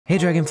Hey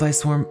Dragonfly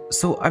Swarm,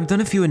 so I've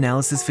done a few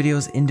analysis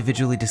videos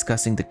individually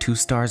discussing the 2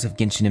 stars of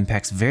Genshin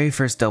Impact's very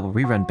first double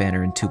rerun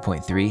banner in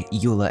 2.3,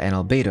 Eula and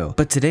Albedo,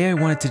 but today I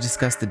wanted to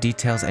discuss the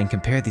details and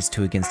compare these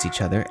two against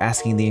each other,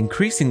 asking the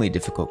increasingly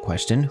difficult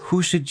question,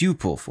 who should you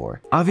pull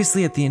for?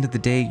 Obviously at the end of the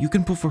day, you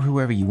can pull for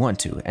whoever you want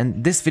to,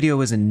 and this video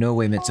is in no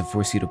way meant to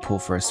force you to pull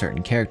for a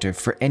certain character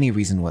for any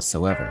reason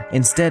whatsoever.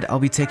 Instead, I'll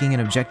be taking an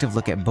objective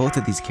look at both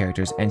of these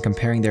characters and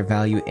comparing their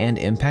value and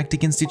impact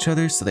against each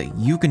other so that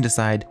you can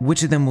decide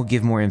which of them will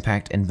give more impact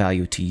and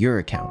value to your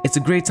account. It's a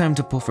great time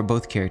to pull for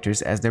both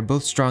characters as they're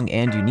both strong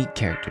and unique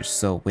characters,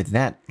 so with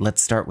that,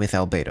 let's start with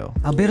Albedo.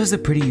 Albedo's a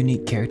pretty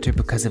unique character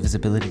because of his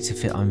ability to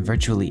fit on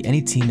virtually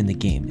any team in the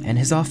game, and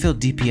his off-field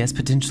DPS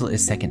potential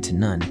is second to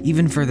none.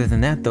 Even further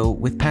than that though,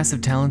 with passive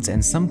talents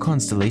and some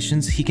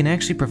constellations, he can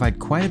actually provide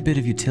quite a bit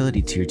of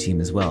utility to your team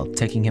as well,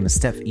 taking him a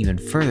step even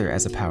further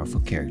as a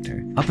powerful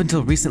character. Up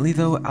until recently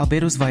though,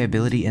 Albedo's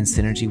viability and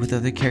synergy with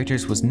other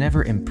characters was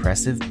never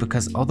impressive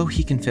because although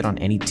he can fit on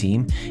any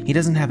team, he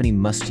doesn't have any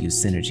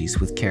must-use synergies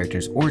with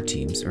characters or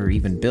teams, or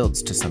even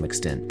builds to some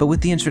extent. But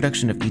with the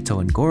introduction of Itto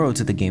and Goro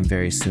to the game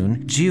very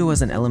soon, Geo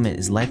as an element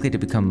is likely to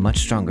become much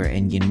stronger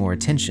and gain more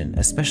attention,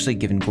 especially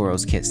given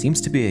Goro's kit seems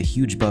to be a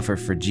huge buffer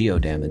for Geo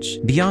damage.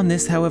 Beyond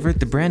this, however,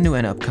 the brand new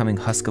and upcoming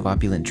Husk of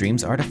Opulent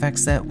Dreams artifact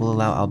set will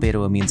allow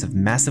Albedo a means of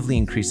massively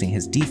increasing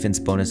his defense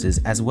bonuses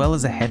as well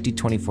as a hefty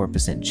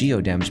 24%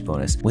 Geo damage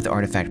bonus with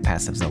artifact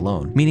passives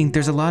alone, meaning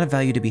there's a lot of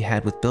value to be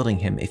had with building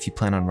him if you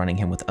plan on running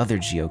him with other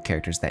Geo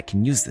characters that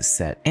can use this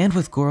set. And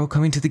with Goro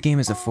coming to the game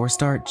as a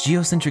 4-star,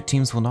 Geocentric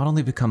teams will not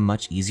only become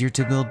much easier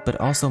to build, but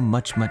also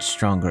much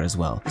stronger as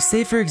well.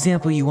 Say for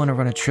example you want to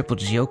run a triple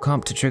Geo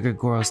comp to trigger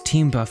Goro's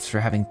team buffs for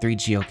having 3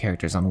 Geo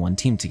characters on one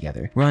team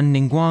together. Run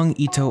Ningguang,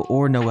 Itto,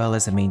 or Noelle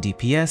as a main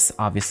DPS,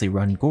 obviously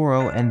run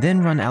Goro, and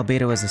then run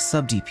Albedo as a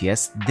sub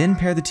DPS, then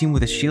pair the team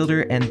with a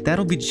shielder, and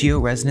that'll be Geo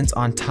resonance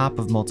on top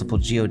of multiple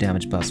Geo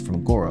damage buffs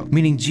from Goro.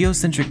 Meaning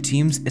Geocentric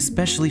teams,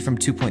 especially from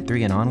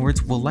 2.3 and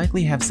onwards, will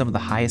likely have some of the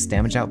highest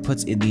damage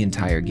outputs in the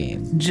entire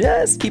game.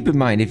 Just keep in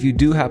mind, if you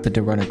do happen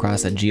to run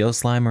across a Geo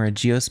Slime or a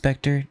Geo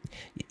Spectre,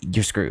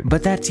 you're screwed.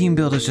 But that team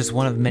build is just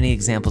one of many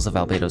examples of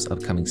Albedo's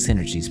upcoming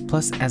synergies.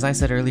 Plus, as I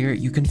said earlier,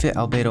 you can fit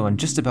Albedo on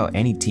just about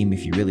any team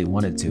if you really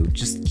wanted to.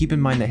 Just keep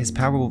in mind that his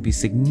power will be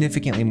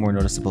significantly more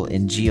noticeable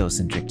in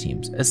Geocentric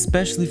teams,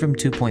 especially from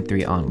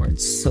 2.3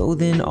 onwards. So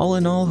then, all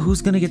in all,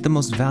 who's gonna get the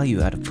most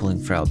value out of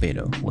pulling for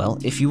Albedo? Well,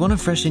 if you want a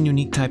fresh and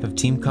unique type of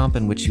team comp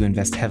in which you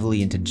invest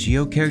heavily into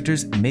Geo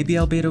characters, maybe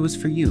Albedo is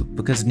for you,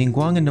 because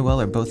Ningguang and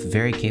Noelle are both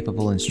very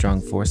capable and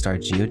strong 4-star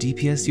Geo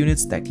DPS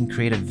units that can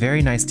create a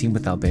very nice team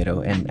with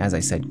Albedo and, as I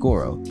said,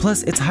 Goro.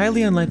 Plus, it's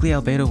highly unlikely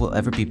Albedo will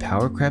ever be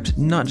power crept,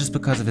 not just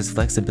because of his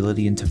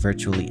flexibility into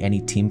virtually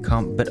any team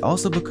comp, but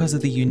also because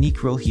of the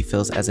unique role he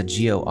fills as a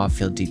Geo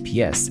off-field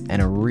DPS,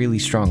 and a really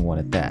strong one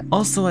at that.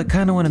 Also, I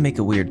kinda wanna make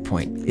a weird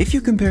point. If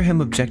you compare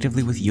him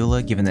objectively with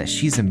Eula, given that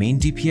she's a main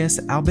DPS,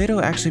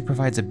 Albedo actually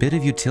provides a bit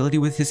of utility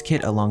with his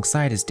kit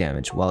alongside his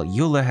damage, while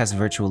Eula has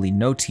virtually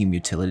no team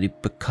utility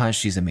because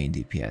she's a main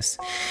DPS.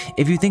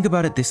 If you think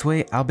about it this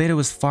way, Albedo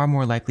is far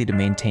more likely to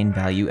maintain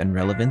value and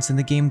relevance in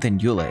the game than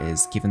Eula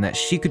is, given that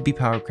she could be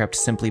power crept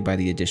simply by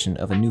the addition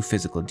of a new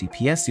physical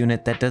DPS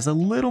unit that does a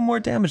little more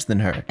damage than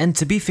her. And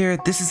to be fair,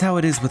 this is how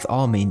it is with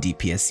all main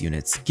DPS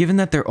units. Given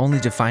that their only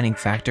defining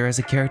factor as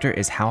a character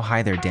is how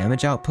high their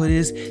damage output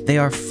is, they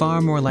are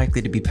far more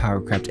likely to be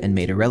power crept and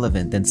made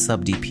irrelevant than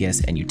sub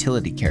DPS and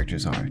utility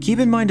characters are. Keep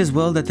in mind as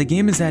well that the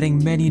game is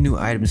adding many new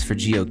items for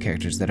Geo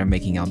characters that are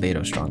making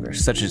Albedo stronger,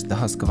 such as the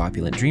Husk of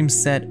Opulent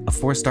Dreams set, a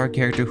 4-star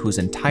character whose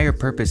entire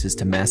purpose is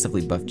to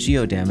massively buff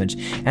Geo damage,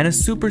 and a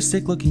super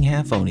sick looking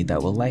half Oni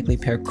that will likely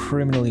pair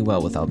criminally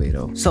well with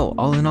Albedo. So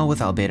all in all with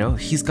Albedo,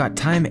 he's got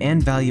time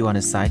and value on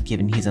his side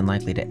given he's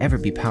unlikely to ever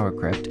be power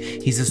crept,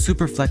 he's a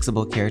super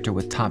flexible character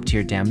with top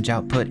tier damage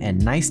output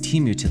and nice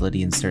team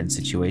utility in certain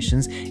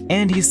situations,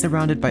 and he's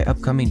surrounded by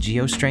upcoming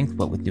Geo strength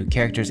but with new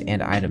characters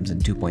and items in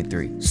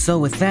 2.3. So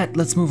with that,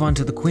 let's move on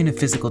to the queen of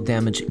physical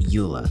damage,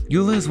 Eula.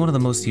 Eula is one of the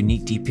most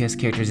unique DPS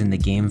characters in the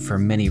game for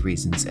many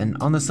reasons, and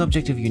on the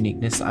subject of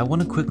uniqueness, I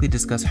want to quickly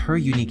discuss her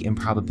unique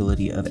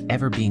improbability of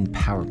ever being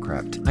power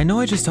crept. I know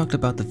I just talked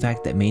about the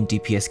fact that main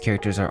DPS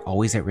characters are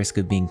always at risk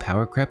of being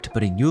power crept,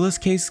 but in Eula's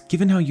case,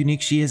 given how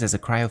unique she is as a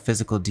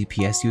cryophysical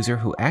DPS user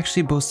who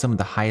actually boasts some of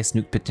the highest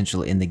nuke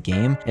potential in the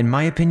game, in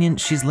my opinion,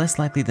 she's less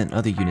likely than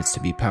other units to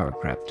be power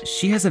crept.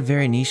 She has a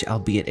very niche,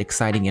 albeit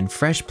exciting and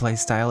fresh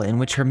playstyle in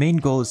which her main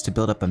goal is to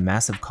build up a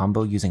massive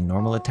combo using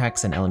normal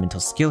attacks and elemental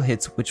skill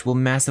hits, which will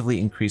massively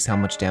increase how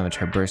much damage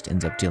her burst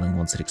ends up dealing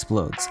once it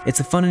explodes. It's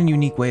a fun and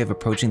unique way of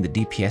approaching the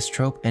DPS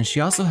trope, and she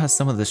also has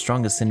some of the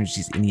strongest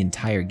synergies in the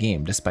entire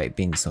game despite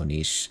being so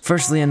niche.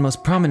 Firstly and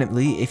most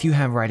prominently, if you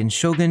have Raiden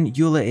Shogun,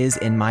 Eula is,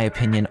 in my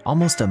opinion,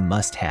 almost a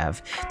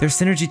must-have. Their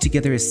synergy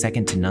together is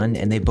second to none,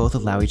 and they both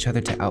allow each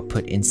other to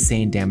output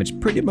insane damage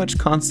pretty much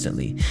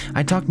constantly.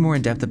 I talked more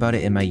in depth about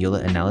it in my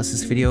Eula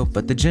analysis video,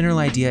 but the general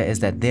idea is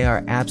that they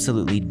are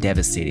absolutely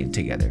devastating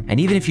together. And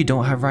even if you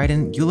don't have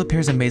Raiden, Eula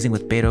pairs amazing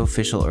with Beto,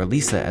 Fischl, or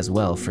Lisa as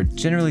well for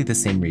generally the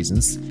same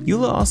reasons.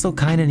 Eula also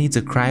kinda needs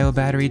a cryo cryo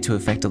battery to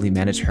effectively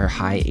manage her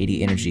high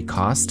 80 energy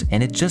cost,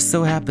 and it just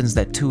so happens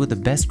that two of the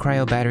best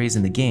cryo batteries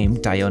in the game,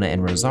 Diona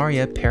and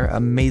Rosaria, pair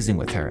amazing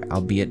with her,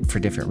 albeit for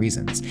different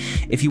reasons.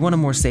 If you want a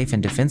more safe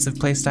and defensive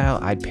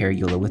playstyle, I'd pair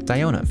Eula with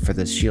Diona for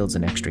the shields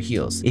and extra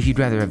heals. If you'd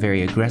rather a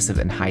very aggressive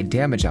and high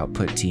damage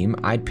output team,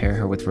 I'd pair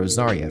her with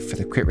Rosaria for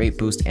the crit rate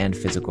boost and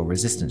physical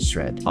resistance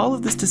shred. All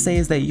of this to say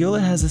is that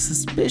Eula has a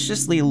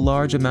suspiciously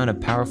large amount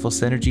of powerful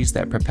synergies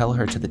that propel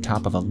her to the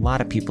top of a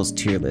lot of people's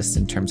tier lists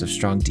in terms of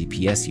strong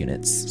DPS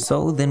units.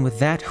 So then with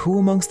that, who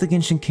amongst the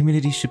Genshin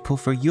community should pull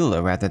for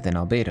Eula rather than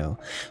Albedo?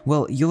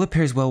 Well, Eula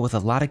pairs well with a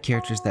lot of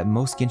characters that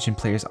most Genshin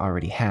players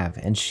already have,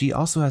 and she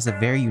also has a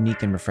very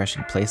unique and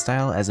refreshing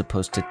playstyle as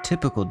opposed to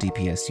typical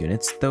DPS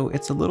units, though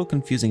it's a little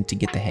confusing to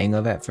get the hang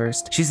of at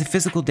first. She's a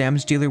physical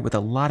damage dealer with a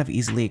lot of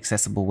easily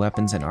accessible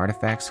weapons and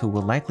artifacts who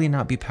will likely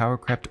not be power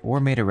crept or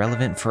made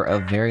irrelevant for a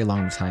very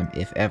long time,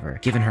 if ever,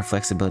 given her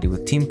flexibility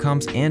with team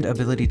comps and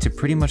ability to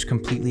pretty much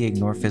completely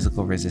ignore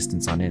physical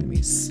resistance on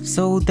enemies.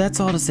 So that's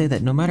all to say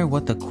that no matter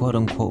what the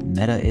quote-unquote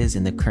meta is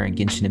in the current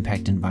Genshin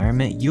Impact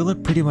environment,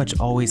 Eula pretty much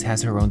always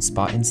has her own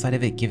spot inside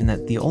of it, given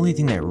that the only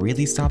thing that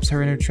really stops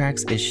her in her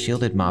tracks is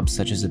shielded mobs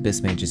such as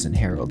Abyss Mages and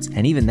Heralds,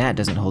 and even that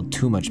doesn't hold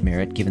too much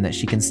merit given that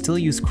she can still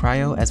use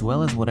cryo as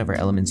well as whatever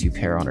elements you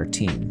pair on her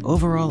team.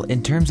 Overall,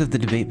 in terms of the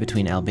debate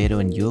between Albedo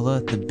and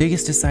Eula, the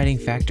biggest deciding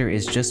factor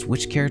is just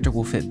which character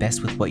will fit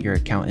best with what your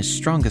account is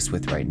strongest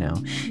with right now.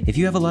 If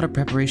you have a lot of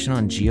preparation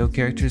on Geo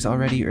characters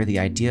already, or the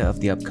idea of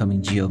the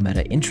upcoming Geo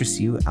meta interests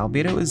you,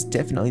 Albedo is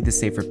definitely the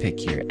safer pick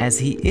here, as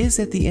he is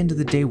at the end of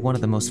the day one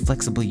of the most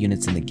flexible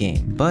units in the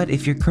game. But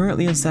if you're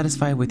currently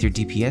unsatisfied with your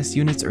DPS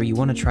units, or you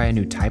want to try a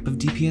new type of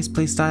DPS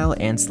playstyle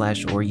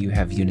or you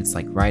have units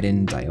like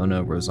Raiden,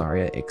 Diona,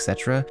 Rosaria,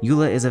 etc.,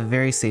 Eula is a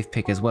very safe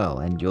pick as well,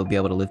 and you'll be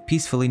able to live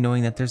peacefully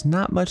knowing that there's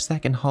not much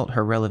that can halt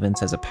her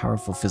relevance as a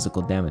powerful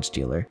physical damage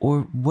dealer.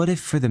 Or what if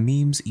for the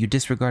memes you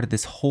disregarded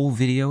this whole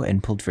video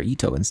and pulled for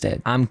Ito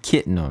instead? I'm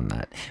kidding on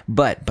that.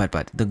 But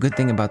the good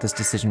thing about this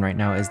decision right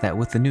now is that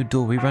with the new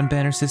dual rerun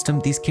banner system,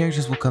 these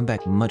characters will come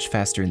back much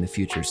faster in the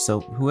future,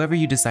 so whoever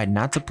you decide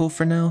not to pull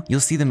for now, you'll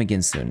see them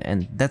again soon,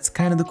 and that's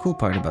kind of the cool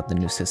part about the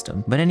new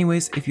system. But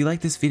anyways, if you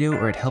like this video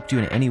or it helped you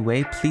in any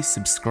way, please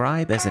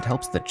subscribe as it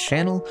helps the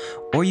channel,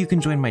 or you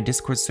can join my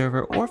Discord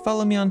server or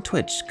follow me on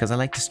Twitch because I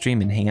like to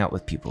stream and hang out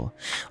with people.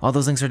 All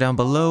those links are down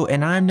below,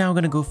 and I'm now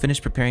gonna go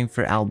finish preparing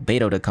for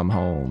Albedo to come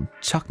home.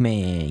 Chuck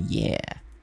me, yeah.